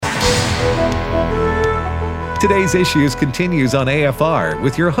Today's Issues continues on AFR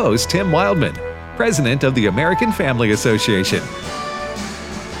with your host, Tim Wildman, President of the American Family Association.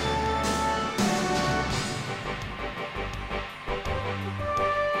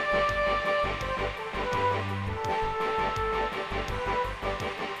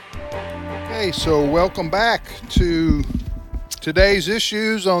 Okay, so welcome back to today's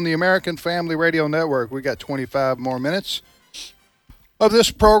Issues on the American Family Radio Network. We got 25 more minutes of this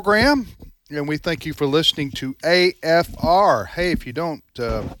program, and we thank you for listening to AFR. Hey, if you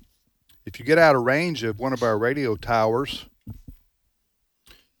get out of range of one of our radio towers,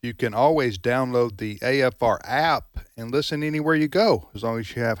 you can always download the AFR app and listen anywhere you go, as long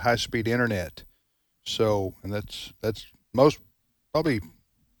as you have high-speed internet. So, and that's most, probably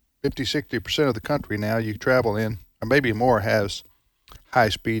 50-60% of the country now you travel in, or maybe more, has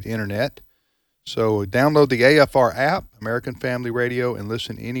high-speed internet. So download the AFR app, American Family Radio, and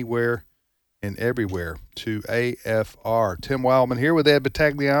listen anywhere and everywhere to AFR. Tim Wildman here with Ed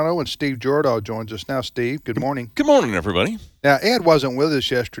Battagliano, and Steve Jordahl joins us now. Steve, good morning. Good morning, everybody. Now, Ed wasn't with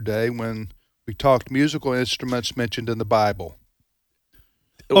us yesterday when we talked musical instruments mentioned in the Bible.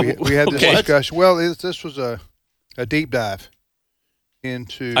 We had this discussion. Well, this was a deep dive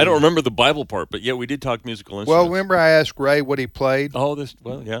into... I don't remember the Bible part, but yeah, we did talk musical instruments. Well, remember I asked Ray what he played?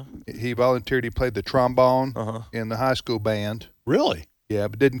 Yeah. He volunteered. He played the trombone in the high school band. Really? Yeah,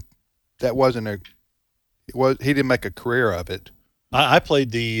 but he didn't make a career of it. I played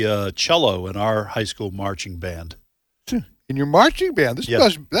the cello in our high school marching band. In your marching band?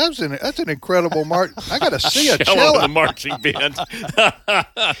 That's an incredible march. I got to see a cello. In the marching band.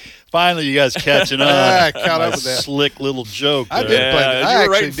 Finally, you guys catching on. Caught up with that Slick little joke. I did play. I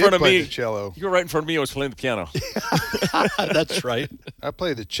actually did play the cello. You were right in front of me. I was playing the piano. That's right. I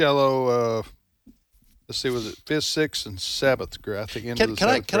played the cello. Let's see, was it 5th, 6th, and 7th grade? I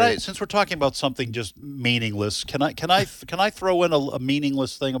think Can I? Since we're talking about something just meaningless, can I throw in a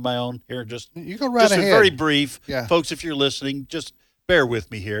meaningless thing of my own here? You go right ahead. Very brief, yeah. Folks. If you're listening, just bear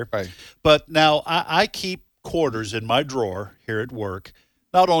with me here. Right. But now I keep quarters in my drawer here at work.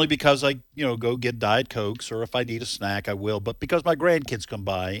 Not only because I go get Diet Cokes, or if I need a snack I will, but because my grandkids come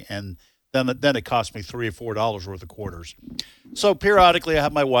by, and then it costs me $3 or $4 worth of quarters. So periodically I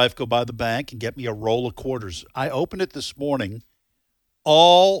have my wife go by the bank and get me a roll of quarters. I opened it this morning,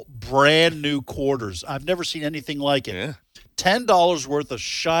 all brand new quarters. I've never seen anything like it. Yeah. $10 worth of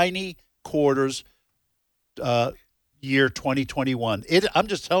shiny quarters, year 2021. I'm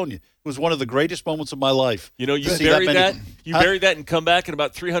just telling you, it was one of the greatest moments of my life. You bury that and come back in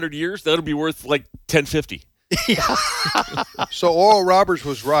about 300 years, that'll be worth like $10.50. Yeah. So Oral Roberts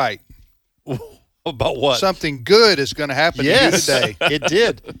was right. About what? Something good is going to happen to you today. It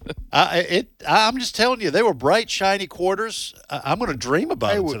did. I'm just telling you, they were bright, shiny quarters. I'm going to dream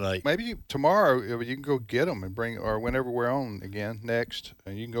about it tonight. Maybe tomorrow you can go get them and bring, or whenever we're on again next,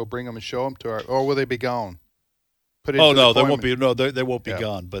 and you can go bring them and show them to our. Or will they be gone? They won't be. No, they won't be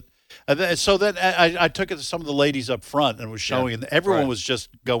gone. But so then I took it to some of the ladies up front and was showing, and everyone was just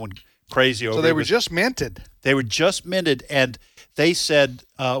going crazy over it. So they were just minted. They were just minted, and they said,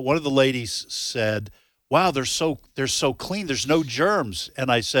 one of the ladies said, "Wow, they're so clean. There's no germs." And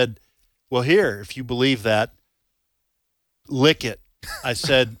I said, "Well, here, if you believe that, lick it." I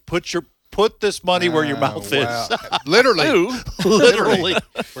said, "Put this money where your mouth is." Literally. Literally.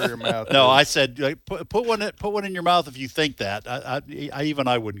 Where your mouth No, is. I said, put one in your mouth if you think that.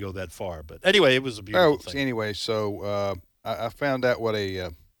 I wouldn't go that far, but anyway, it was a beautiful thing. Anyway, so I found out what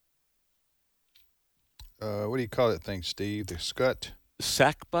a what do you call that thing, Steve? The scut?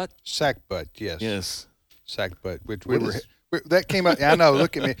 Sackbut? Sackbut, yes. Yes. Sackbut, which that came out. I know.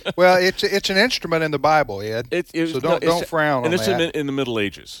 Look at me. Well, it's an instrument in the Bible, Ed. So don't frown on that. And it's in the Middle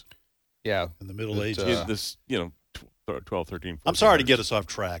Ages. Yeah, in the Middle Ages. This 12, 13, 14. I'm sorry to get us off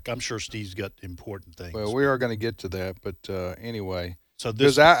track. I'm sure Steve's got important things. Well, we are going to get to that, but anyway. So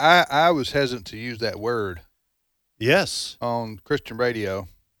because I was hesitant to use that word. Yes. On Christian radio,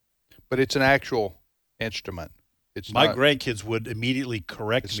 but it's an actual instrument. It's my grandkids would immediately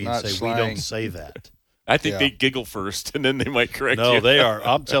correct me and say, slang. "We don't say that." I think they giggle first, and then they might correct you. No, they are.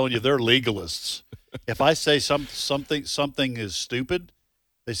 I'm telling you, they're legalists. If I say something is stupid,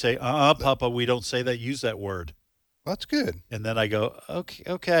 they say, Papa, we don't say that. Use that word. Well, that's good. And then I go,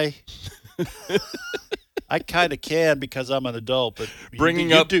 okay. I kind of can because I'm an adult, but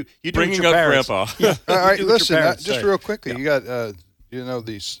bringing up Grandpa. Yeah. All right, listen, just say. real quickly, you got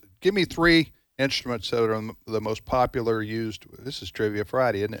these. Give me 3 instruments that are the most popular used. This is Trivia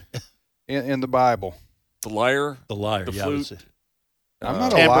Friday, isn't it? In the Bible. The lyre. The flute. I'm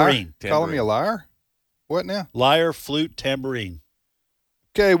not tambourine. a liar. Calling me a liar? What now? Lyre, flute, tambourine.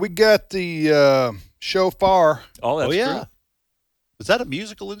 Okay, we got the shofar. Oh, that's yeah. true. Is that a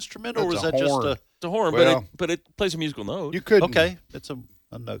musical instrument, or That's was a that just horn. a? It's a horn, Well, but it plays a musical note. You couldn't. Okay, it's a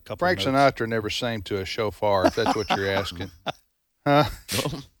couple. Frank of notes. Sinatra never sang to a shofar, if that's what you're asking. Huh?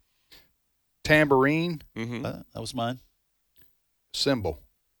 Tambourine, Mm-hmm. That was mine. cymbal.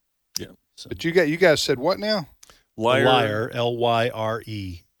 Yeah. But you guys said what now? Lyre. Lyre,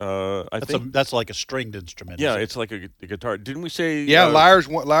 I think. That's like a stringed instrument. Yeah, is it? it's like a guitar. Didn't we say? Yeah, lyre's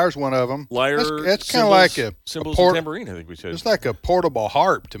one of them. Lyre. That's kind of like a cymbals port- and tambourine. I think we said. It's like a portable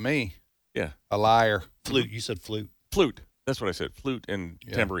harp to me. Yeah. A lyre. Flute. You said flute. Flute. That's what I said. Flute and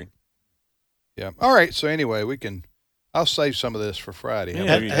Yeah. tambourine. Yeah. All right. So anyway, I'll save some of this for Friday.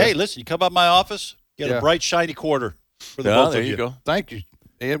 Yeah. And, you go. hey, listen, you come by my office, get Yeah. a bright shiny quarter for the Yeah, both there of you go. Thank you,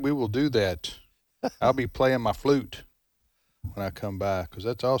 Ed. We will do that. I'll be playing my flute when I come by because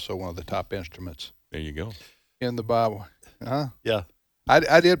that's also one of the top instruments There you go. in the Bible. Huh? Yeah.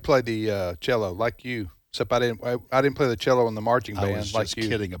 I did play the cello like you, except I didn't play the cello in the marching I band was like just you.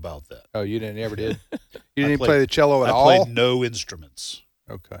 kidding about that. Oh, you never did. You I didn't played- play the cello at I all. played no instruments.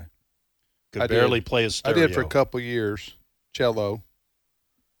 Okay, Could I did. barely play a I stereo. did for a couple years cello,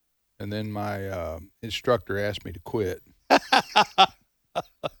 and then my instructor asked me to quit.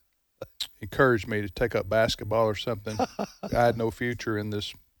 Encouraged me to take up basketball or something. I had no future in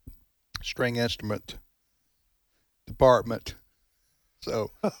this string instrument department. So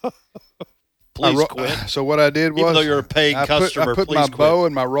Please quit. So what I did was, Even though you're a paying I customer, put please my quit. bow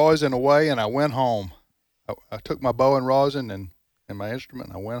and my rosin away, and I went home. I took my bow and rosin and my instrument,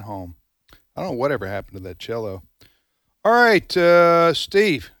 and I went home. I don't know whatever happened to that cello. All right,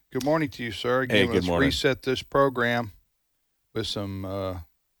 Steve. Good morning to you, sir. Again, Hey, good let's morning. reset this program with some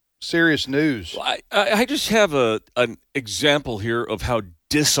serious news. Well, I just have an example here of how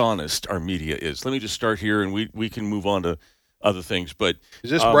dishonest our media is. Let me just start here, and we can move on to other things. But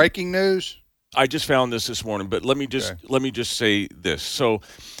Is this breaking news? I just found this morning. But let me just say this. So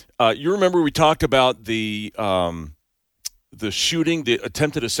you remember we talked about the shooting, the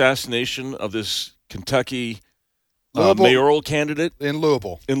attempted assassination of this Kentucky Louisville- mayoral candidate In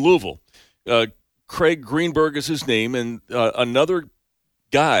Louisville. in Louisville. Craig Greenberg is his name, and another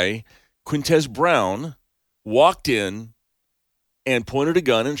guy, Quintez Brown, walked in and pointed a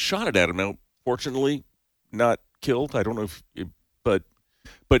gun and shot it at him. Now, fortunately, not killed. I don't know if, but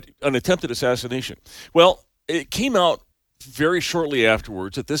an attempted assassination. Well, it came out very shortly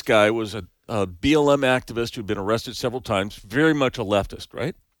afterwards that this guy was a BLM activist who'd been arrested several times, very much a leftist,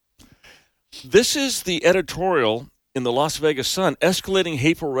 right? This is the editorial in the Las Vegas Sun. Escalating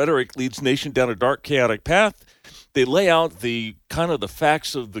hateful rhetoric leads nation down a dark, chaotic path. They lay out the kind of the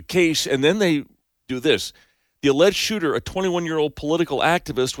facts of the case, and then they do this. The alleged shooter, a 21-year-old political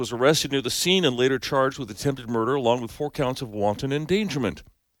activist, was arrested near the scene and later charged with attempted murder along with 4 counts of wanton endangerment.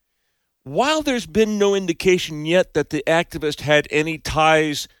 While there's been no indication yet that the activist had any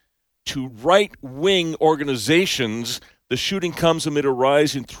ties to right-wing organizations, the shooting comes amid a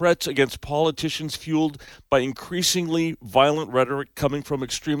rise in threats against politicians fueled by increasingly violent rhetoric coming from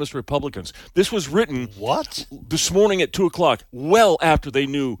extremist Republicans. This was written What? this morning at 2 o'clock, well after they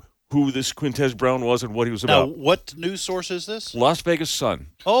knew who this Quintez Brown was and what he was Now, about. what news source is this? Las Vegas Sun.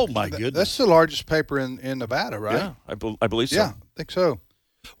 Oh, my That's goodness. the largest paper in Nevada, right? Yeah, I believe so. Yeah, I think so.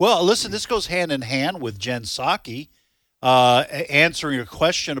 Well, listen, this goes hand in hand with Jen Psaki answering a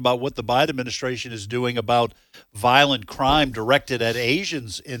question about what the Biden administration is doing about violent crime directed at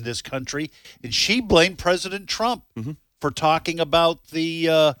Asians in this country, and she blamed President Trump for talking about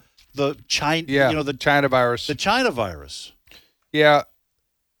the China, the China virus. the China virus. Yeah.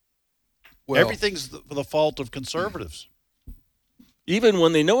 Well, Everything's the fault of conservatives. Even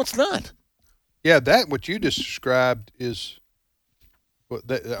when they know it's not. yeah, what you just described is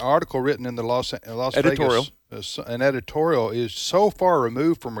the article written in the Las Editorial. Vegas, an editorial is so far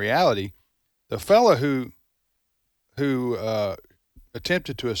removed from reality. The fellow who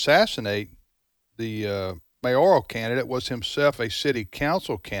attempted to assassinate the mayoral candidate was himself a city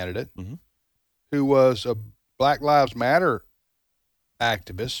council candidate who was a Black Lives Matter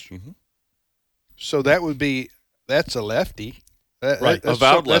activist. So that's a lefty. Right, That's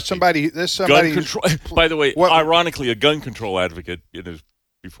avowed that's lefty. That's somebody. Gun control. By the way, What- ironically, a gun control advocate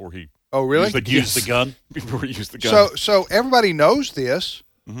before he Oh, really? But use the gun. used the gun. So everybody knows this.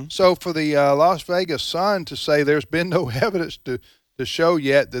 Mm-hmm. So for the Las Vegas Sun to say there's been no evidence to show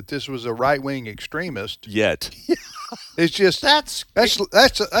yet that this was a right wing extremist, Yet. it's just that's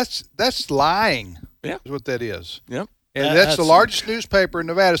lying. Yeah. Is what that is. Yep. And that's the largest newspaper in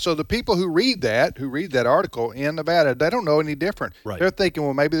Nevada. So the people who read that article in Nevada, they don't know any different. Right. They're thinking,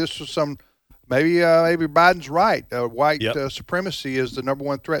 well, maybe this was some maybe Biden's right. White Yep. supremacy is the number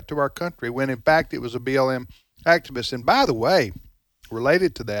one threat to our country, when in fact it was a BLM activist. And by the way,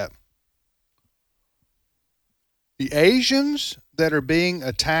 related to that, the Asians that are being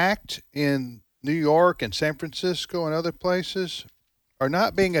attacked in New York and San Francisco and other places are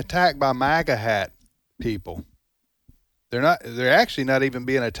not being attacked by MAGA hat people. They're actually not even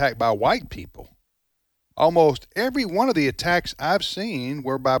being attacked by white people. Almost every one of the attacks I've seen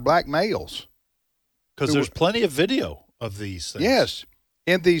were by black males. Because there's plenty of video of these things. Yes,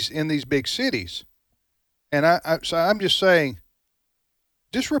 in these big cities. And so I'm just saying,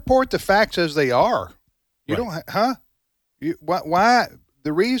 just report the facts as they are. You Right. why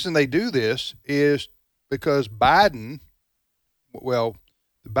the reason they do this is because Biden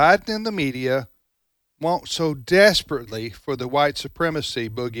and the media want so desperately for the white supremacy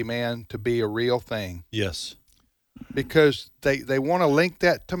boogeyman to be a real thing, Yes. because they want to link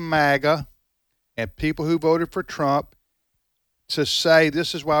that to MAGA and people who voted for Trump, to say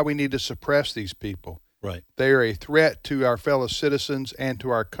this is why we need to suppress these people. Right. They are a threat to our fellow citizens and to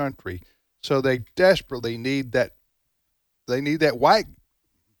our country. So they desperately need that. They need that white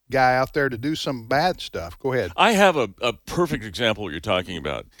guy out there to do some bad stuff. Go ahead. I have a perfect example of what you're talking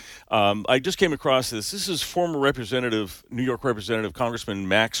about. I just came across this. This is former New York Representative Congressman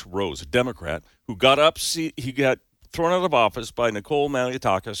Max Rose, a Democrat, who got he got thrown out of office by Nicole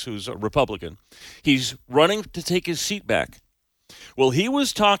Malliotakis, who's a Republican. He's running to take his seat back. Well, he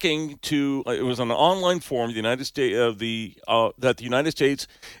was talking to, it was on an online forum,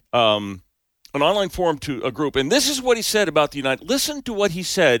 an online forum to a group, and this is what he said about listen to what he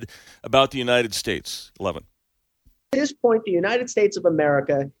said about the United States. 11. At this point, the United States of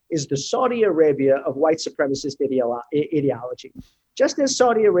America is the Saudi Arabia of white supremacist ideology. Just as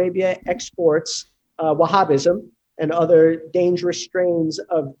Saudi Arabia exports Wahhabism and other dangerous strains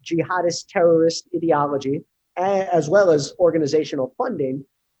of jihadist terrorist ideology, as well as organizational funding,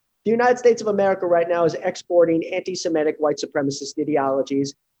 the United States of America right now is exporting anti-Semitic white supremacist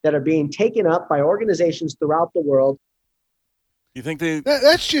ideologies that are being taken up by organizations throughout the world. You think they?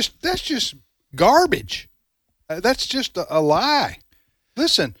 That's just garbage. That's just a lie.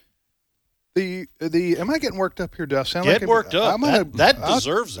 Listen, am I getting worked up here? Do I sound Get like worked up. That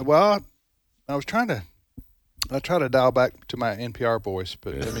deserves it. Well, I try to dial back to my NPR voice,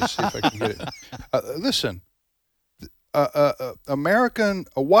 but let me see if I can get it. Listen,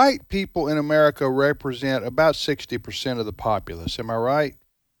 white people in America represent about 60% of the populace. Am I right?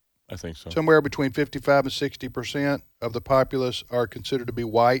 I think so. Somewhere between 55 and 60% of the populace are considered to be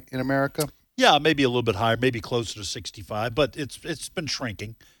white in America. Yeah, maybe a little bit higher, maybe closer to 65, but it's been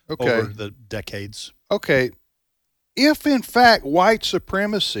shrinking over the decades. Okay. If in fact white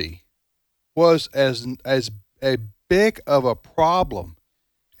supremacy was as a big of a problem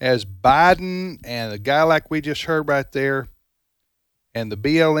as Biden and a guy like we just heard right there and the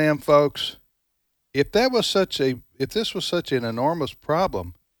BLM folks, if this was such an enormous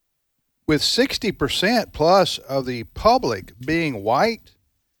problem, with 60% plus of the public being white,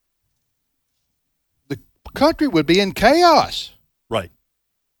 the country would be in chaos. Right.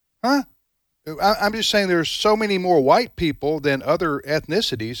 Huh? I'm just saying there's so many more white people than other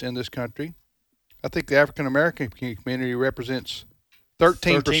ethnicities in this country. I think the African American community represents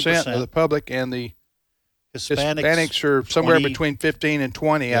 13% of the public, and the Hispanics are somewhere 20. between 15 and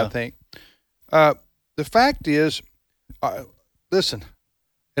 20, Yeah. I think. The fact is, listen,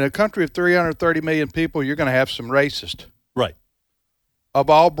 in a country of 330 million people, you're going to have some racists. Right. Of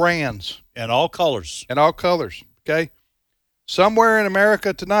all brands. And all colors. And all colors, okay? Somewhere in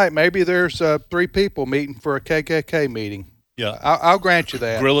America tonight, maybe there's 3 people meeting for a KKK meeting. Yeah. I'll grant you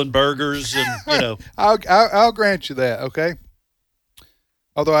that. Grilling burgers and, I'll grant you that, okay?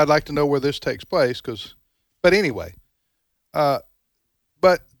 Although I'd like to know where this takes place, but anyway. But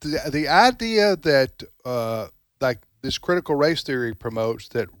the idea that, like this critical race theory promotes,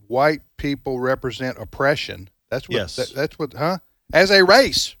 that white people represent oppression. That's what. Yes. That's what. As a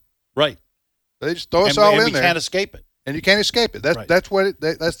race. Right. They just throw us all in and we there. can't escape it. And you can't escape it. That's Right. that's what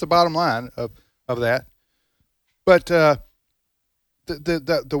that's the bottom line of that. But the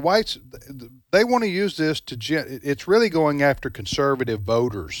whites, they want to use this it's really going after conservative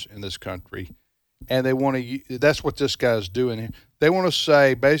voters in this country, and they want to. That's what this guy's doing here. They want to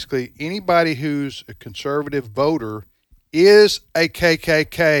say basically anybody who's a conservative voter is a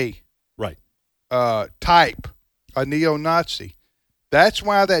KKK Right. Type, a neo-Nazi. That's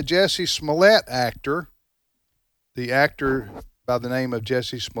why that Jesse Smollett actor, the actor by the name of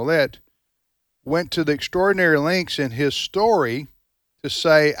Jesse Smollett, went to the extraordinary lengths in his story to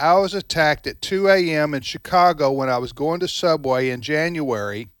say, I was attacked at 2 a.m. in Chicago when I was going to Subway in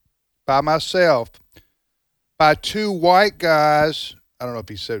January by myself by two white guys. I don't know if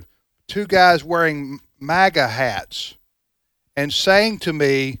he said two guys wearing MAGA hats and saying to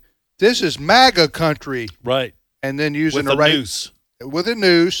me, "This is MAGA country." Right. And then using With a noose. with a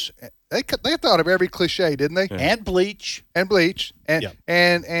noose. They thought of every cliche, didn't they? Yeah. And bleach. And bleach. And Yep.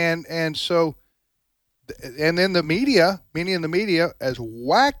 and so and then the media, meaning the media, as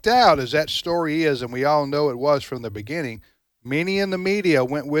whacked out as that story is, and we all know it was from the beginning, many in the media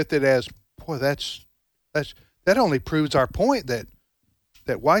went with it as, boy, that only proves our point that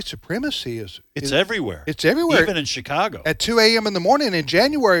white supremacy is Everywhere. It's everywhere. Even in Chicago. At 2 a.m. in the morning in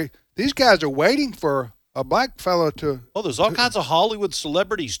January, these guys are waiting for a black fellow to. Oh, there's all kinds of Hollywood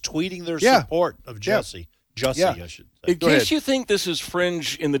celebrities tweeting their Yeah. support of Jussie. Jussie, Yeah. I should say. In Go case ahead. you think this is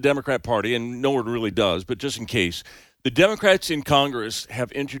fringe in the Democrat Party, and no one really does, but just in case, the Democrats in Congress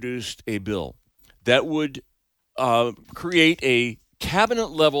have introduced a bill that would create a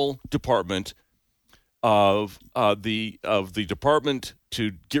cabinet-level department of the department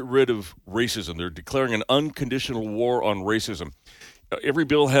to get rid of racism. They're declaring an unconditional war on racism. Every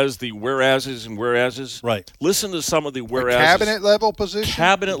bill has the whereases and whereases. Right. Listen to some of the A whereases. cabinet level position.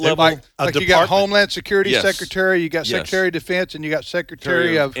 Cabinet level. Like A you got department. Homeland Security Yes. Secretary, you got Yes. Secretary of Defense, and you got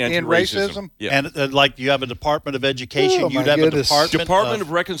Secretary of End Racism. Yeah. And like you have a Department of Education, Oh, my you'd have goodness. a Department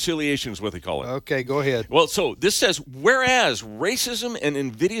of Reconciliation is what they call it. Okay, go ahead. Well, so this says, whereas racism and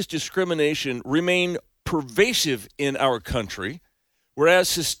invidious discrimination remain pervasive in our country, whereas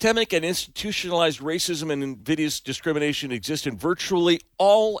systemic and institutionalized racism and invidious discrimination exist in virtually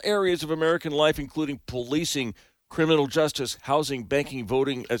all areas of American life, including policing, criminal justice, housing, banking,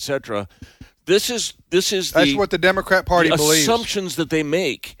 voting, etc. This is That's the, what the Democrat Party the believes. assumptions that they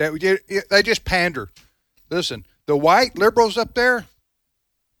make. They just pander. Listen, the white liberals up there,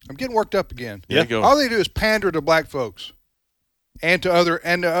 I'm getting worked up again. There you go. All they do is pander to black folks and to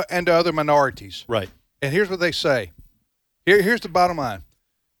other minorities. Right. And here's what they say. Here's the bottom line.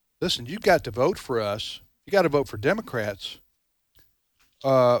 Listen, you've got to vote for us. You got to vote for Democrats.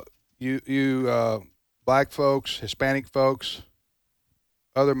 You black folks, Hispanic folks,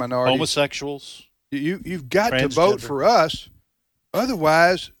 other minorities. Homosexuals. You've got to vote Transgender. for us.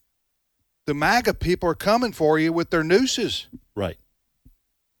 Otherwise, the MAGA people are coming for you with their nooses. Right.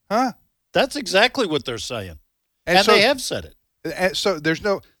 Huh? That's exactly what they're saying. And And so, they have said it. and so there's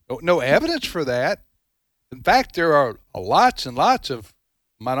no evidence for that. In fact, there are lots and lots of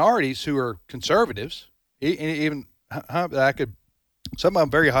minorities who are conservatives, even some of them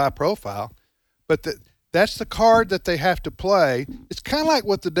very high profile, but that's the card that they have to play. It's kind of like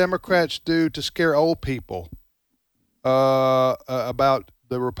what the Democrats do to scare old people about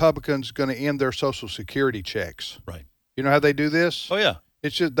the Republicans going to end their Social Security checks. Right. You know how they do this? Oh, yeah.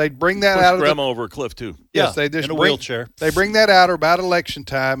 It's just they bring that Push out of grandma over a cliff, too. yes, Yeah, they just in a bring- wheelchair. They bring that out about election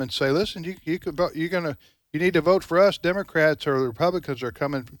time and say, "Listen, you could vote. You need to vote for us. Democrats or the Republicans are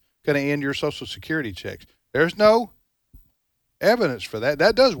going to end your Social Security checks." There's no evidence for that.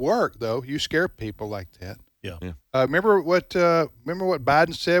 That does work, though. You scare people like that. Yeah. Remember what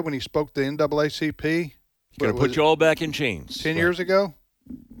Biden said when he spoke to the NAACP? Going to What put you all back in chains. 10 years ago?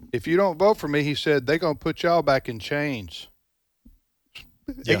 If you don't vote for me, he said, they're going to put y'all back in chains.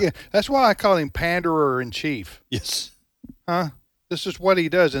 Yeah. Again, that's why I call him panderer in chief. Yes. Huh? This is what he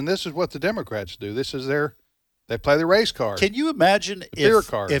does, and this is what the Democrats do. This is they play the race card. Can you imagine fear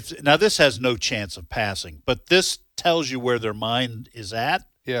card. if now this has no chance of passing, but this tells you where their mind is at?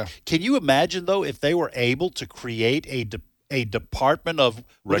 Yeah. Can you imagine though if they were able to create a department of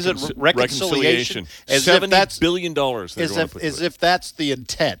what is it, reconciliation? As if that's $70 billion. they're going to put as to it. if that's the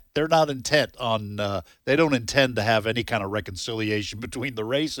intent. They're not intent on. They don't intend to have any kind of reconciliation between the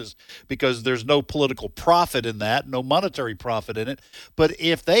races because there's no political profit in that, no monetary profit in it. But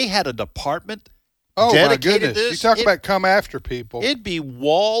if they had a department Oh, my dedicated goodness. to You this, talk about come after people. it'd be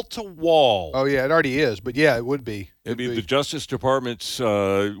wall to wall. Oh, yeah, it already is. But, yeah, it would be. It'd be the Justice Department's,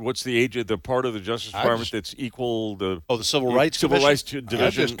 what's the age of the part of the Justice Department that's equal the Oh, the Civil Rights Civil Commission? Rights Division I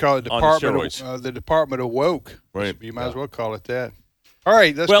just call it on Department steroids. the Department of Woke. Right. You might as well call it that. All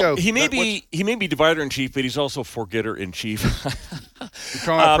right, let's Well, go. he may be divider in chief, but he's also forgetter in chief. You're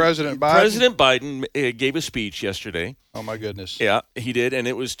talking about President Biden? President Biden gave a speech yesterday. Oh, my goodness. Yeah, he did, and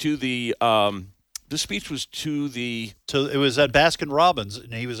it was to the. The speech was to the. It was at Baskin Robbins,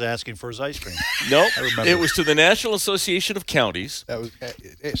 and he was asking for his ice cream. No, remember. it was to the National Association of Counties. That was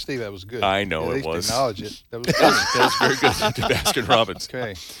Steve. That was good. I know At it least was. Acknowledge it. That was That was very good to Baskin Robbins.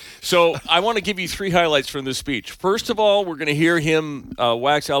 okay. So I want to give you three highlights from this speech. First of all, we're going to hear him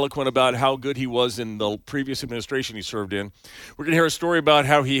wax eloquent about how good he was in the previous administration he served in. We're going to hear a story about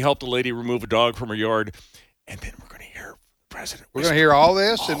how he helped a lady remove a dog from her yard. And then we're going to hear President. We're going to hear all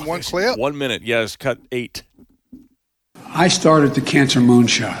this in one clip. 1 minute. Yes, cut 8. I started the Cancer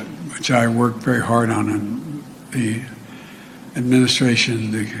Moonshot, which I worked very hard on in the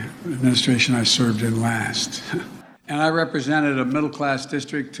administration I served in last. And I represented a middle-class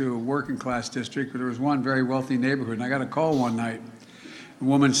district to a working-class district, but there was one very wealthy neighborhood. And I got a call one night. A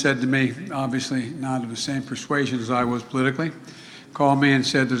woman said to me, obviously not of the same persuasion as I was politically, called me and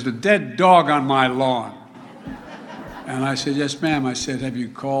said, "There's a dead dog on my lawn." And I said, "Yes, ma'am." I said, "Have you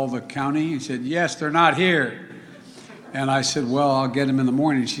called the county?" He said, "Yes, they're not here." And I said, "Well, I'll get him in the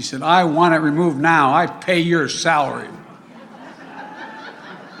morning." She said, "I want it removed now. I pay your salary."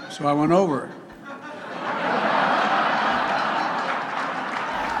 So I went over.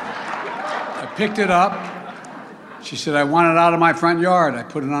 I picked it up. She said, "I want it out of my front yard." I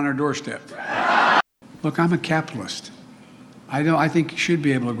put it on her doorstep. Look, I'm a capitalist. I think you should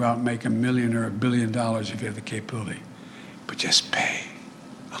be able to go out and make $1 million or $1 billion if you have the capability. But just pay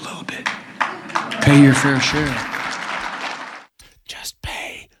a little bit. Pay your fair share. Just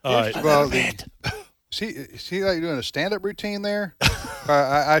pay. All right. Well, see like doing a stand-up routine there?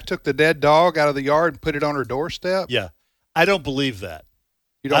 I took the dead dog out of the yard and put it on her doorstep. Yeah. I don't believe that.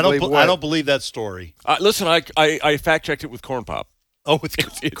 You don't believe what? I don't believe that story. Listen, I fact-checked it with Corn Pop. Oh, with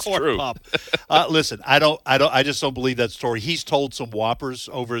It's Corn true. Pop. Listen, I just don't believe that story. He's told some whoppers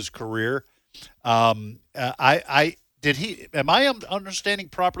over his career. Am I understanding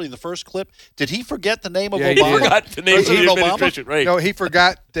properly the first clip? Did he forget the name of Yeah, he Obama? did. He forgot the name of the President Obama? administration, right? No, he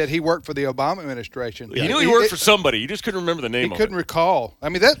forgot that he worked for the Obama administration. He knew he worked for somebody. He just couldn't remember the name He of couldn't it. recall. I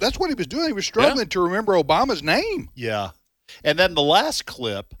mean, that's what he was doing. He was struggling to remember Obama's name. Yeah. And then the last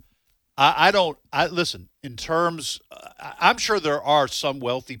clip, listen, in terms, I'm sure there are some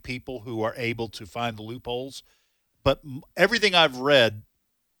wealthy people who are able to find the loopholes, but everything I've read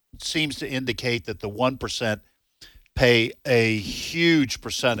seems to indicate that the 1% pay a huge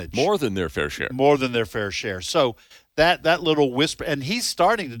percentage. More than their fair share. More than their fair share. So that little whisper, and he's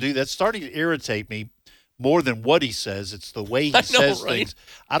starting to do that, starting to irritate me more than what he says. It's the way he says right? things.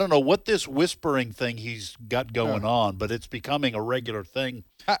 I don't know what this whispering thing he's got going on, but it's becoming a regular thing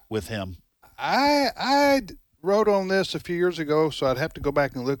with him. I wrote on this a few years ago, so I'd have to go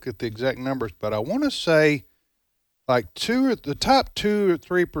back and look at the exact numbers, but I want to say like the top 2 or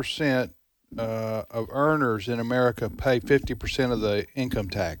 3% of earners in America pay 50% of the income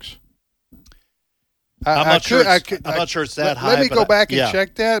tax. I'm not sure it's that high. Let me go back and yeah.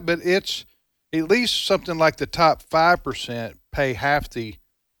 check that, but it's at least something like the top 5% pay half the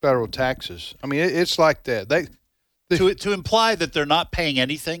federal taxes. I mean, it's like that. To imply that they're not paying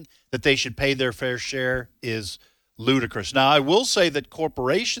anything, that they should pay their fair share, is ludicrous. Now, I will say that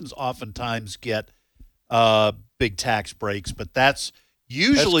corporations oftentimes get big tax breaks, but that's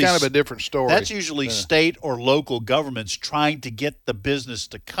usually kind of a different story. That's usually state or local governments trying to get the business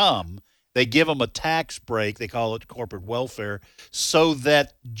to come. They give them a tax break. They call it corporate welfare, so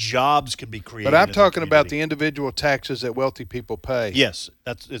that jobs can be created. But I'm talking about community. the individual taxes that wealthy people pay. Yes,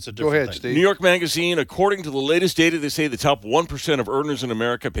 it's a different Go ahead, thing. Steve. New York Magazine, according to the latest data, they say the top 1% of earners in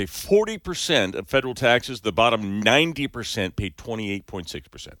America pay 40% of federal taxes. The bottom 90% pay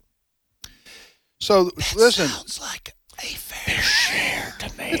 28.6%. So listen, Sounds like a fair share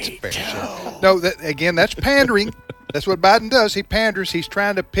to me. it's a fair share. No, that's pandering. That's what Biden does. He panders. He's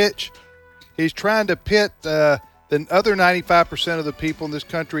trying to pit the other 95% of the people in this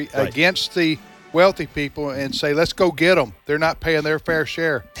country against the wealthy people and say, let's go get them. They're not paying their fair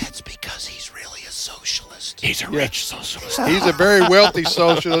share. That's because he's really a socialist. He's a rich socialist. He's a very wealthy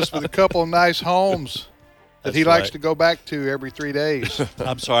socialist with a couple of nice homes that he That's likes right. to go back to every 3 days.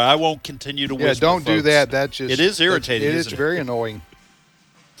 I'm sorry, I won't continue to Yeah, whisper. don't do folks. that. That's just It is irritating, It is isn't it? very annoying.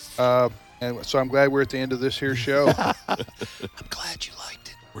 And so I'm glad we're at the end of this here show. I'm glad you liked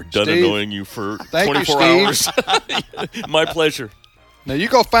it. We're done Steve. annoying you for Thank you, 24 Steve. hours. My pleasure. Now you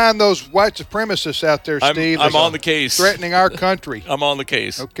go find those white supremacists out there, Steve. I'm that's on the case. threatening our country. I'm on the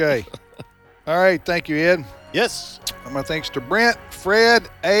case. Okay. All right. Thank you, Ed. Yes. My thanks to Brent, Fred,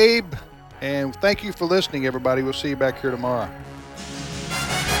 Abe, and thank you for listening, everybody. We'll see you back here tomorrow.